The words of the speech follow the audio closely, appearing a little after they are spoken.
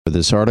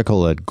This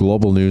article at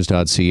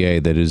globalnews.ca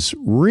that is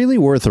really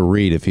worth a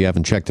read if you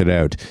haven't checked it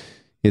out.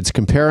 It's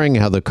comparing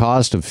how the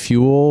cost of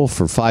fuel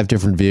for 5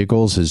 different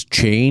vehicles has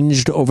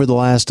changed over the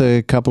last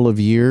couple of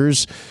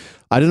years.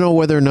 I don't know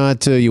whether or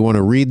not you want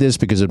to read this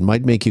because it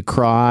might make you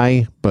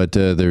cry, but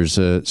there's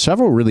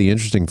several really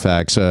interesting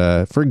facts.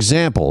 For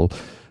example,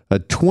 a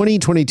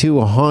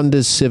 2022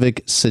 Honda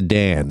Civic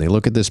sedan. They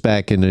look at this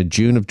back in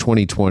June of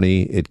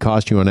 2020. It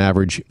cost you on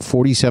average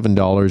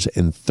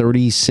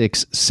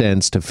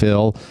 $47.36 to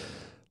fill.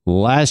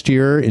 Last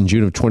year, in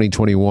June of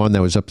 2021,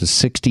 that was up to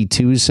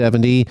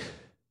 $62.70.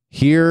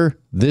 Here,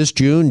 this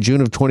June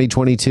of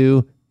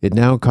 2022, it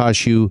now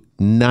costs you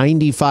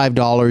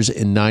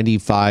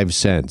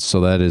 $95.95.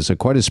 So that is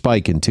quite a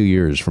spike in 2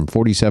 years, from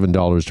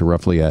 $47 to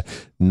roughly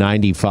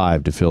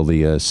 $95 to fill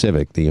the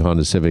Civic, the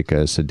Honda Civic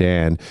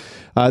sedan.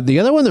 The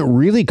other one that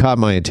really caught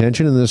my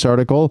attention in this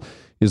article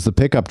is the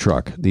pickup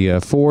truck, the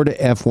Ford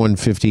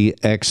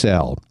F-150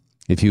 XL.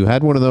 If you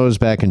had one of those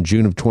back in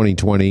June of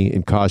 2020,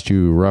 it cost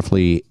you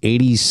roughly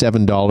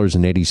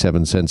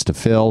 $87.87 to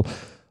fill.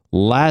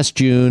 Last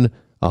June,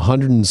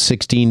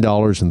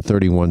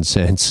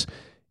 $116.31.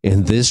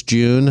 And this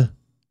June,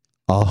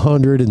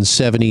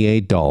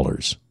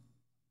 $178.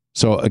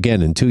 So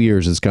again, in 2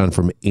 years, it's gone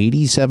from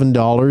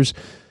 $87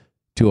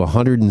 to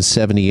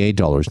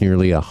 $178,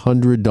 nearly a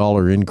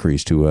 $100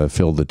 increase to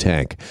fill the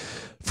tank.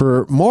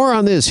 For more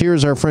on this,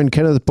 here's our friend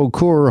Kenneth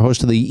Bocour,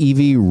 host of the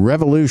EV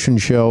Revolution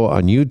Show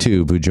on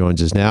YouTube, who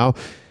joins us now.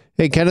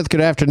 Hey, Kenneth,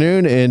 good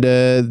afternoon. And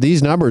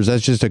these numbers,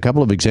 that's just a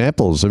couple of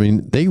examples. I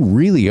mean, they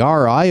really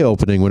are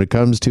eye-opening when it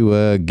comes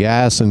to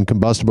gas and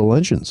combustible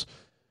engines.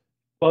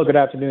 Well, good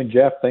afternoon,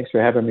 Jeff. Thanks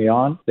for having me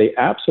on. They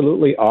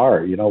absolutely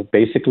are. You know,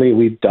 basically,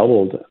 we've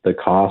doubled the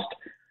cost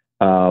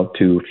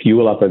to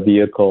fuel up a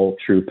vehicle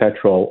through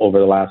petrol over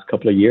the last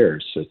couple of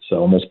years. It's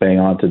almost bang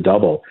on to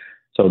double.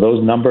 So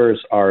those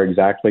numbers are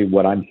exactly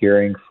what I'm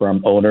hearing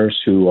from owners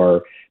who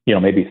are, you know,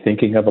 maybe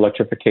thinking of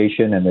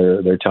electrification, and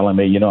they're telling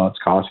me, you know, it's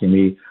costing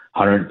me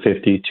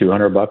 $150,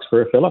 $200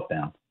 for a fill-up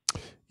now.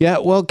 Yeah,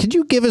 well, could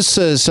you give us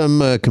some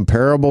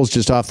comparables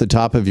just off the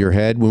top of your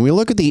head? When we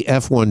look at the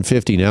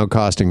F-150 now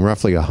costing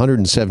roughly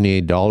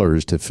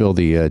 $178 to fill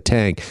the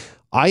tank,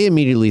 I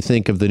immediately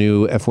think of the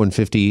new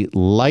F-150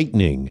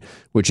 Lightning,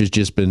 which has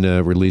just been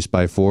released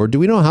by Ford. Do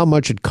we know how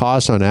much it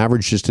costs on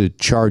average just to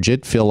charge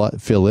it, fill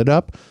it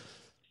up?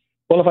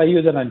 Well, if I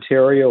use an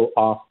Ontario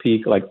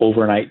off-peak, like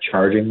overnight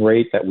charging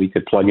rate that we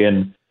could plug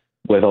in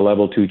with a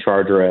level 2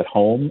 charger at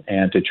home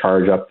and to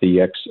charge up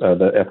the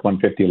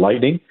F-150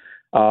 Lightning,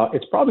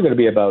 it's probably going to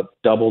be about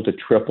double to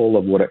triple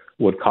of what it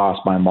would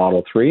cost my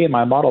Model 3. And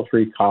my Model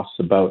 3 costs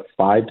about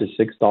 $5 to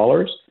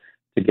 $6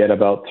 to get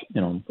about,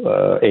 an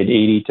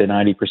 80 to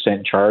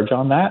 90% charge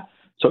on that.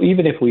 So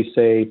even if we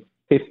say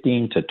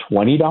 $15 to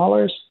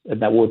 $20,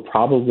 and that would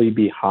probably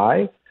be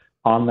high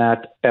on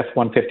that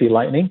F-150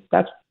 Lightning,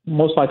 that's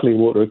most likely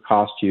what it would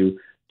cost you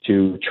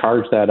to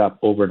charge that up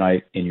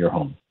overnight in your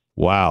home.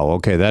 Wow.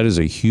 Okay. That is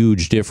a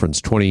huge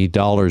difference, $20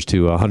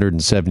 to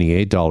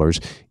 $178.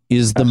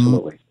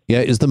 Absolutely.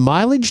 Is the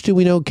mileage, do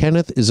we know,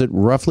 Kenneth, is it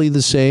roughly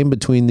the same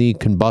between the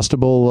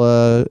combustible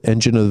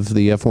engine of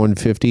the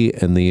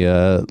F-150 and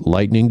the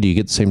Lightning? Do you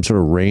get the same sort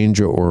of range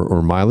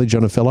or mileage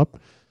on a fill-up?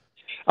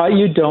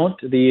 You don't.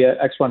 The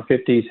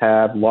X-150s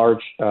have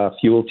large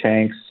fuel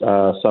tanks,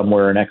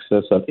 somewhere in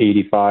excess of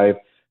 85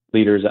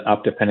 liters and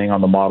up, depending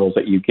on the models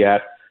that you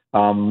get.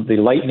 The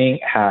Lightning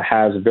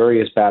has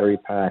various battery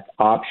pack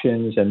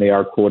options, and they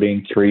are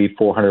quoting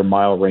 300-400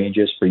 mile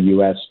ranges for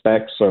U.S.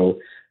 specs. So,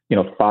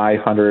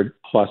 500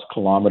 plus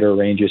kilometer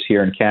ranges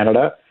here in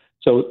Canada.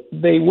 So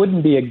they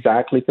wouldn't be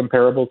exactly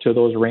comparable to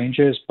those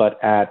ranges, but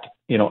at,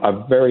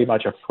 a very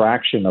much a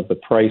fraction of the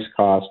price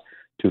cost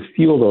to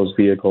fuel those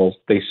vehicles,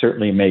 they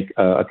certainly make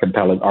a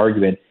compelling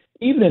argument,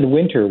 even in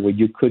winter when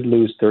you could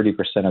lose 30%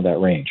 of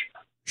that range.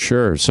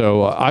 Sure.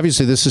 So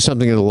obviously this is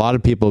something that a lot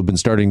of people have been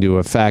starting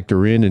to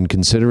factor in and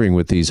considering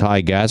with these high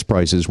gas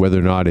prices, whether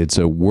or not it's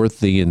worth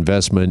the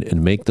investment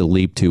and make the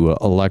leap to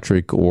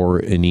electric or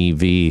an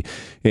EV.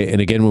 And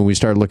again, when we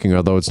start looking,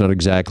 although it's not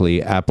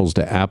exactly apples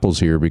to apples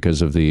here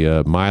because of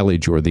the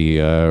mileage or the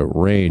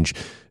range,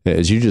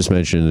 as you just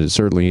mentioned, it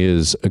certainly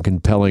is a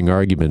compelling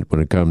argument when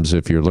it comes,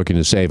 if you're looking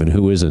to save, and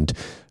who isn't,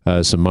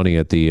 some money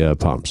at the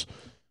pumps.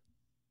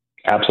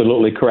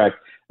 Absolutely correct.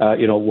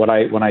 When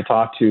I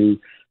talk to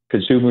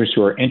consumers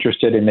who are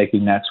interested in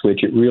making that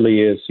switch, it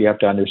really is, you have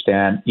to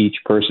understand each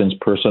person's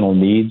personal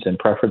needs and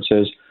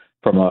preferences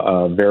from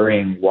a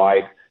varying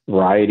wide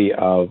variety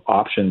of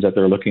options that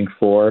they're looking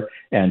for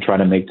and trying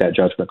to make that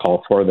judgment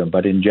call for them.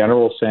 But in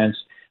general sense,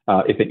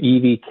 if an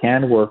EV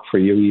can work for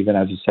you, even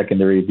as a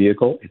secondary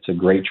vehicle, it's a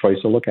great choice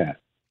to look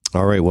at.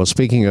 All right. Well,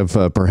 speaking of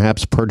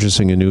perhaps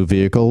purchasing a new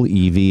vehicle,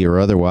 EV or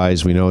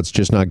otherwise, we know it's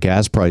just not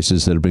gas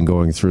prices that have been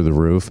going through the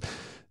roof.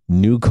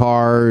 New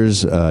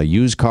cars,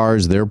 used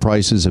cars, their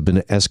prices have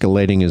been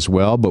escalating as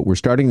well. But we're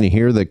starting to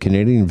hear that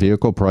Canadian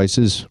vehicle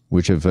prices,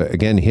 which have,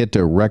 again, hit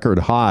record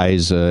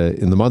highs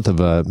in the month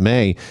of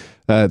May,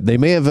 they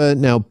may have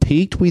now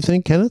peaked, we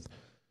think, Kenneth?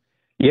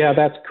 Yeah,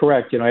 that's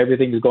correct.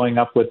 Everything is going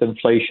up with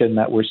inflation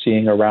that we're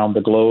seeing around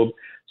the globe.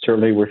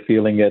 Certainly, we're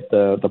feeling it,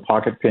 the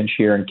pocket pinch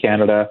here in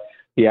Canada.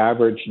 The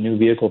average new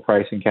vehicle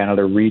price in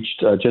Canada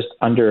reached just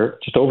over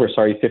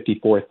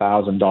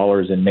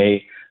 $54,000 in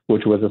May,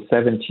 which was a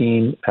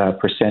 17%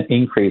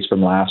 increase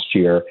from last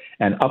year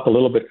and up a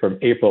little bit from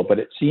April. But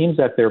it seems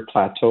that they're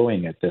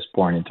plateauing at this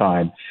point in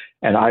time.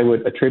 And I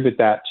would attribute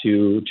that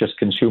to just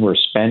consumer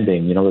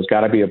spending. There's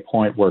got to be a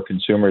point where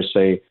consumers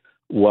say,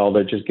 well,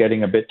 they're just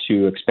getting a bit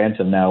too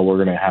expensive now.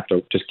 We're going to have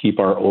to just keep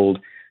our old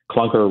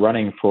clunker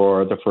running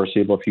for the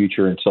foreseeable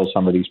future until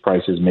some of these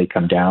prices may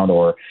come down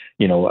or,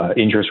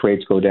 interest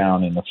rates go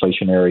down and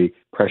inflationary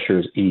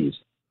pressures ease.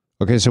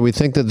 Okay, so we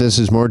think that this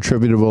is more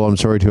attributable,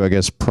 to, I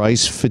guess,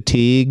 price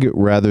fatigue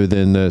rather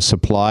than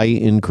supply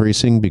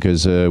increasing,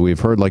 because we've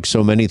heard, like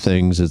so many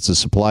things, it's a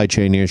supply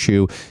chain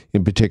issue,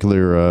 in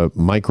particular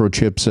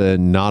microchips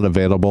not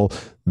available.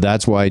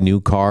 That's why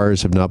new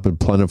cars have not been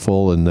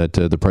plentiful and that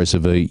the price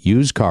of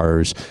used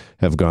cars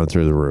have gone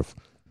through the roof.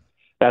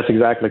 That's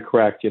exactly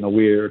correct.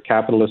 We're a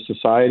capitalist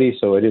society,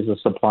 so it is a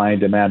supply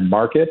and demand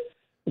market.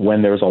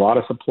 When there's a lot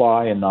of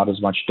supply and not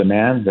as much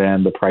demand,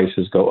 then the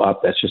prices go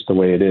up. That's just the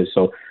way it is.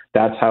 So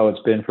that's how it's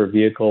been for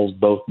vehicles,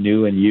 both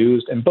new and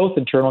used, and both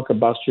internal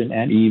combustion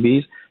and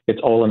EVs. It's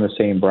all in the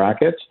same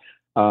brackets.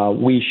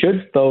 We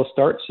should, though,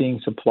 start seeing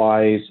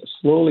supplies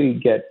slowly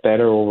get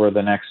better over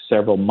the next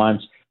several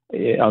months.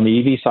 On the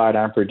EV side,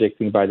 I'm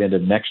predicting by the end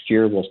of next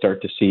year, we'll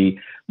start to see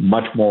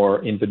much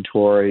more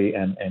inventory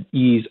and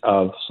ease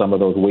of some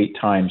of those wait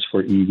times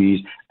for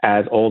EVs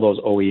as all those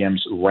OEMs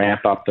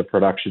ramp up the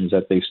productions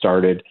that they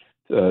started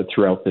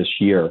throughout this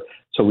year.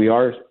 So we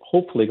are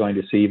hopefully going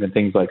to see even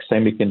things like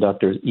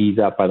semiconductors ease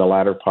up by the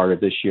latter part of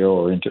this year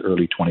or into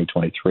early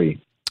 2023.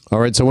 All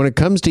right. So when it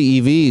comes to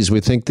EVs, we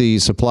think the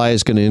supply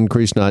is going to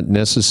increase not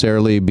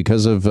necessarily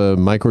because of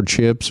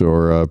microchips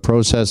or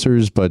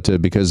processors,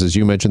 but because, as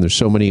you mentioned, there's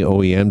so many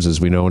OEMs,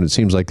 as we know, and it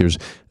seems like there's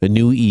a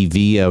new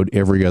EV out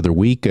every other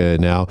week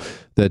now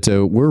that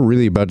we're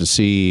really about to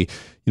see,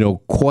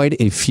 quite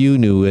a few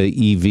new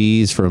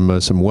EVs from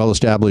some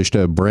well-established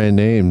brand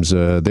names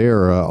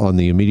there on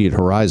the immediate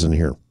horizon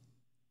here.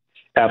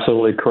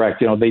 Absolutely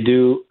correct. They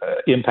do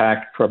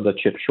impact from the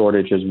chip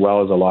shortage as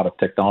well as a lot of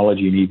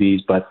technology in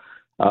EVs, but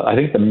I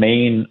think the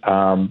main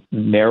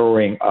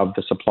narrowing of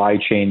the supply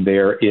chain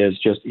there is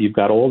just you've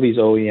got all these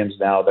OEMs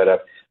now that have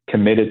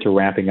committed to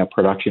ramping up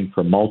production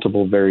for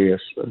multiple various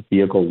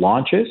vehicle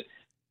launches,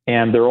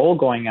 and they're all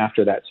going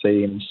after that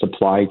same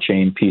supply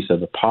chain piece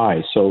of the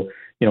pie. So,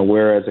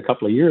 whereas a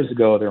couple of years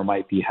ago there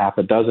might be half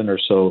a dozen or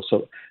so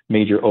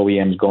major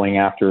OEMs going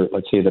after,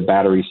 let's say, the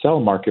battery cell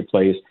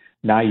marketplace,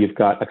 now you've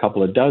got a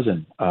couple of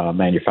dozen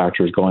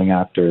manufacturers going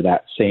after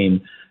that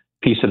same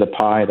piece of the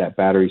pie, that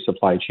battery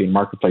supply chain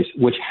marketplace,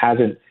 which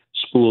hasn't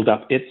spooled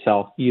up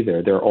itself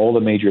either. All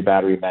the major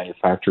battery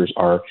manufacturers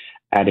are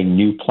adding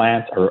new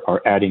plants or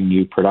are adding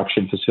new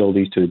production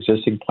facilities to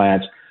existing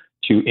plants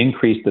to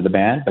increase the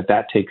demand, but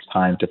that takes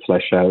time to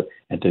flesh out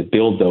and to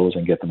build those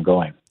and get them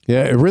going.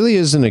 Yeah, it really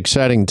is an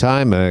exciting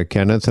time,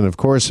 Kenneth. And of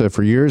course,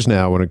 for years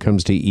now, when it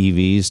comes to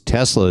EVs,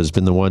 Tesla has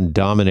been the one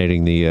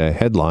dominating the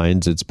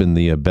headlines. It's been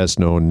the best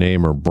known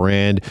name or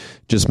brand.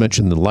 Just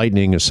mentioned the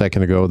Lightning a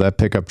second ago. That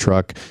pickup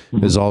truck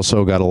has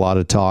also got a lot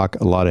of talk,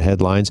 a lot of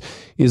headlines.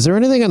 Is there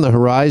anything on the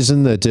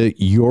horizon that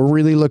you're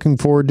really looking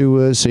forward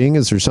to seeing?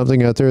 Is there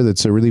something out there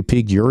that's really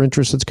piqued your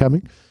interest that's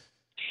coming?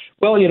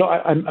 Well,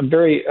 I'm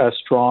very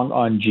strong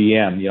on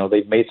GM.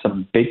 They've made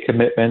some big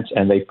commitments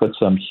and they put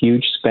some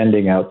huge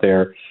spending out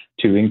there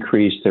to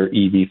increase their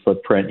EV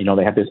footprint.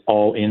 They have this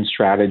all-in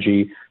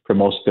strategy for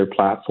most of their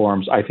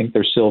platforms. I think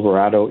their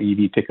Silverado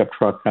EV pickup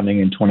truck coming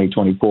in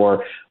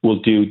 2024 will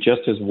do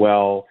just as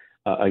well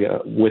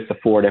with the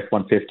Ford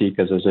F-150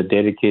 because there's a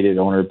dedicated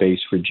owner base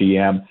for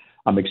GM.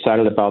 I'm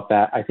excited about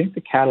that. I think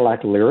the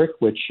Cadillac Lyriq,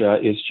 which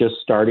is just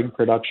starting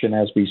production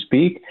as we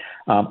speak,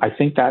 I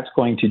think that's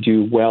going to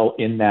do well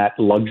in that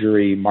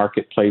luxury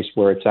marketplace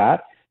where it's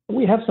at.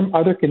 We have some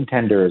other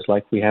contenders,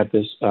 like we have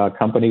this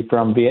company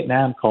from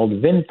Vietnam called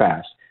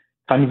VinFast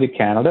coming to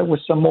Canada with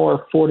some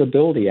more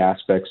affordability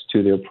aspects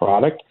to their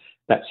product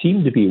that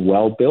seem to be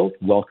well built,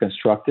 well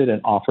constructed,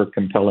 and offer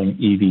compelling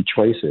EV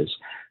choices.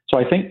 So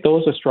I think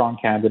those are strong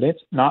candidates,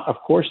 not, of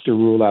course, to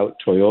rule out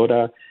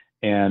Toyota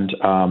and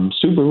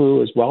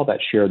Subaru as well that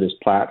share this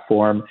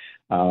platform.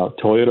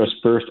 Toyota's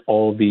first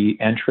all-V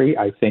entry.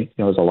 I think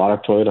there's a lot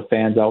of Toyota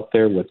fans out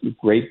there with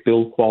great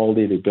build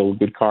quality. They build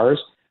good cars.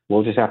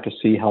 We'll just have to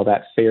see how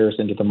that fares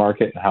into the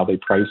market and how they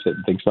price it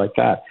and things like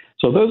that.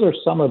 So those are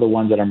some of the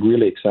ones that I'm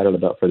really excited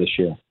about for this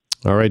year.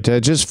 All right.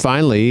 Just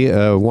finally,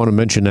 I want to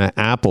mention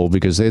Apple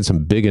because they had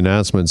some big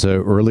announcements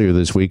earlier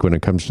this week when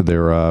it comes to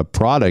their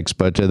products.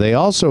 But they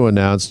also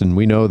announced, and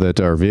we know that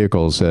our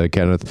vehicles,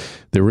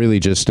 Kenneth, they're really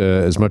just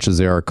as much as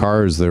they are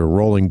cars, they're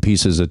rolling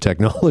pieces of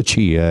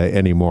technology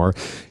anymore.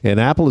 And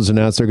Apple has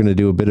announced they're going to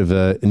do a bit of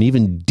an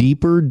even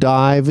deeper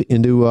dive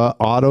into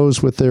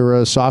autos with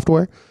their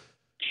software.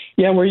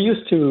 Yeah, we're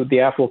used to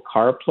the Apple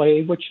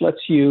CarPlay, which lets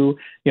you,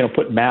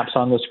 put maps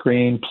on the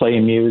screen, play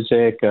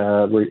music,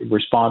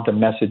 respond to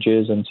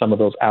messages, and some of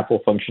those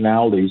Apple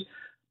functionalities.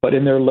 But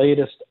in their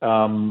latest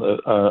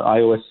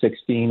iOS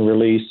 16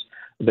 release,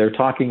 they're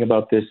talking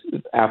about this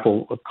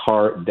Apple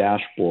Car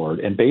dashboard.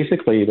 And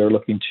basically, they're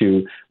looking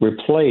to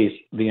replace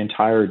the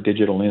entire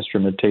digital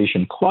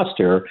instrumentation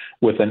cluster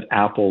with an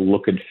Apple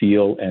look and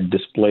feel and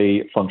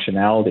display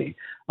functionality.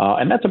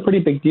 And that's a pretty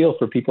big deal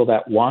for people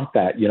that want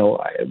that.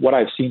 What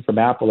I've seen from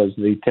Apple is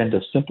they tend to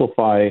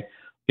simplify,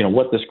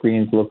 what the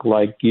screens look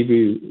like,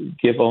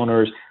 give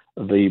owners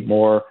the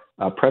more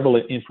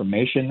prevalent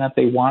information that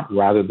they want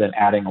rather than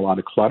adding a lot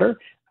of clutter.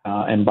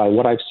 And by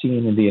what I've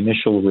seen in the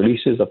initial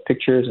releases of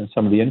pictures and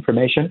some of the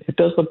information, it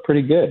does look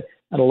pretty good.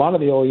 And a lot of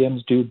the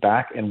OEMs do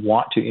back and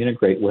want to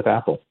integrate with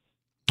Apple.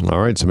 All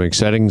right, some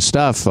exciting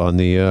stuff on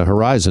the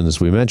horizon,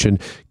 as we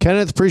mentioned.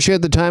 Kenneth,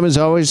 appreciate the time as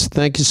always.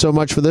 Thank you so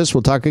much for this.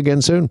 We'll talk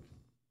again soon.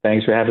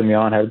 Thanks for having me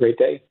on. Have a great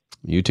day.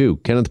 You too.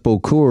 Kenneth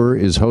Bocour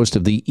is host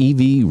of the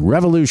EV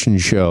Revolution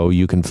Show.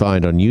 You can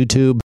find on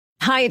YouTube.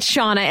 Hi, it's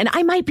Shauna, and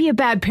I might be a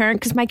bad parent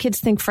because my kids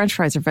think French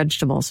fries are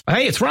vegetables.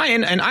 Hey, it's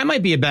Ryan, and I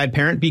might be a bad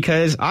parent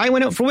because I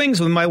went out for wings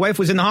when my wife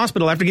was in the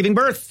hospital after giving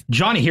birth.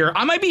 Johnny here.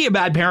 I might be a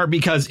bad parent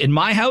because in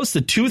my house,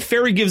 the tooth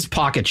fairy gives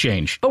pocket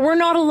change. But we're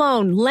not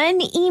alone. Len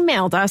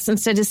emailed us and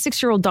said his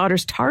 6-year-old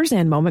daughter's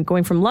Tarzan moment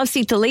going from love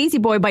seat to lazy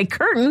boy by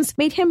curtains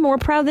made him more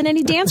proud than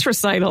any dance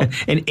recital.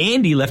 And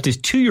Andy left his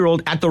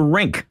 2-year-old at the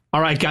rink.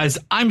 All right, guys,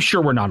 I'm sure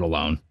we're not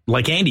alone.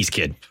 Like Andy's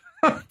kid.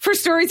 For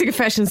stories and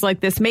confessions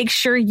like this, make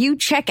sure you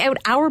check out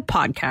our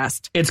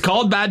podcast. It's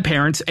called Bad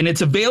Parents, and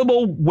it's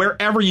available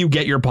wherever you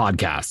get your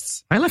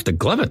podcasts. I left a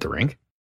glove at the rink.